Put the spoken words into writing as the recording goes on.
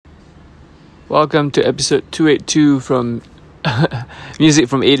Welcome to episode 282 from Music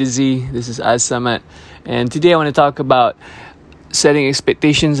from A to Z. This is Az Samad, and today I want to talk about setting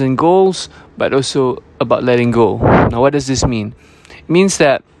expectations and goals, but also about letting go. Now, what does this mean? It means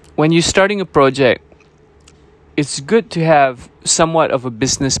that when you're starting a project, it's good to have somewhat of a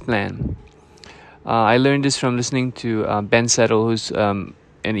business plan. I learned this from listening to Ben Settle, who's an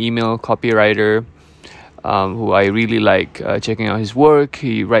email copywriter, who I really like checking out his work.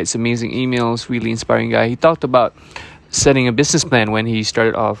 He writes amazing emails, really inspiring guy. He talked about setting a business plan when he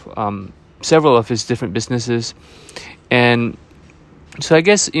started off several of his different businesses. And so I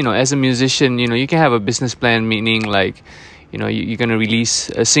guess, as a musician, you can have a business plan, meaning like, you're going to release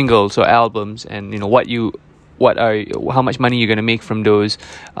singles or albums and, how much money you're going to make from those,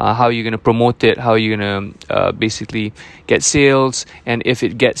 how you're going to promote it, how you're going to basically get sales, and if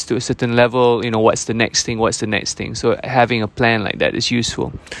it gets to a certain level, what's the next thing. So having a plan like that is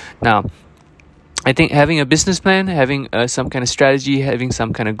useful. Now, I think having a business plan, having some kind of strategy, having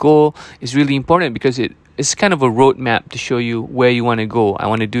some kind of goal is really important because it's kind of a roadmap to show you where you want to go. I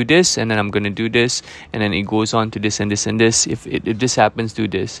want to do this, and then I'm going to do this, and then it goes on to this and this and this. If this happens, do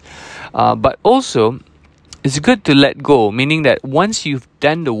this. But also, it's good to let go, meaning that once you've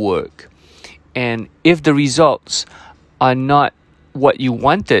done the work, and if the results are not what you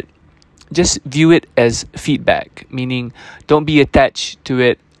wanted, just view it as feedback, meaning don't be attached to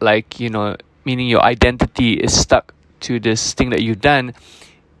it like, meaning your identity is stuck to this thing that you've done,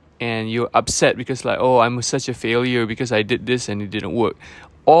 and you're upset because I'm such a failure because I did this and it didn't work.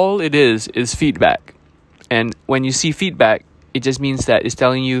 All it is feedback. And when you see feedback, it just means that it's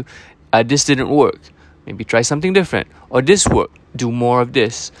telling you, this didn't work. Maybe try something different. Or this worked. Do more of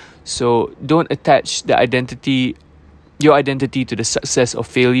this. So don't attach your identity to the success or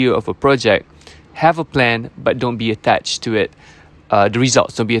failure of a project. Have a plan, but don't be attached to it. The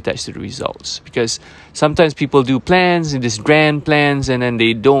results. Don't be attached to the results. Because sometimes people do plans, these grand plans, and then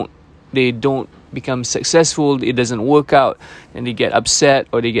they don't become successful. It doesn't work out, and they get upset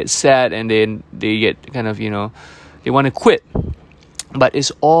or they get sad, and then they get kind of, they want to quit. But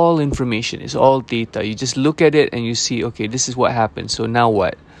it's all information. It's all data. You just look at it and you see, okay, this is what happened. So now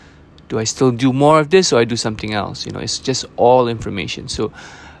what? Do I still do more of this or I do something else? It's just all information. So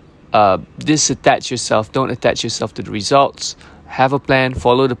don't attach yourself to the results. Have a plan,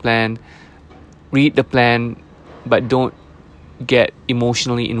 follow the plan, read the plan, but don't get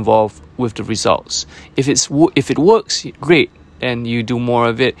emotionally involved with the results. If it works, great, and you do more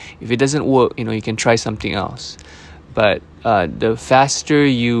of it. If it doesn't work, you can try something else. But the faster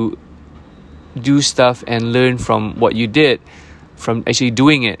you do stuff and learn from what you did, from actually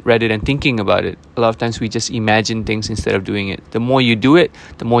doing it rather than thinking about it. A lot of times we just imagine things instead of doing it. The more you do it,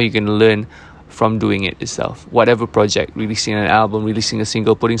 the more you're going to learn from doing it itself. Whatever project, releasing an album, releasing a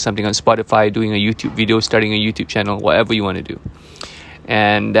single, putting something on Spotify, doing a YouTube video, starting a YouTube channel, whatever you want to do.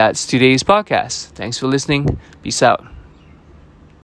 And that's today's podcast. Thanks for listening. Peace out.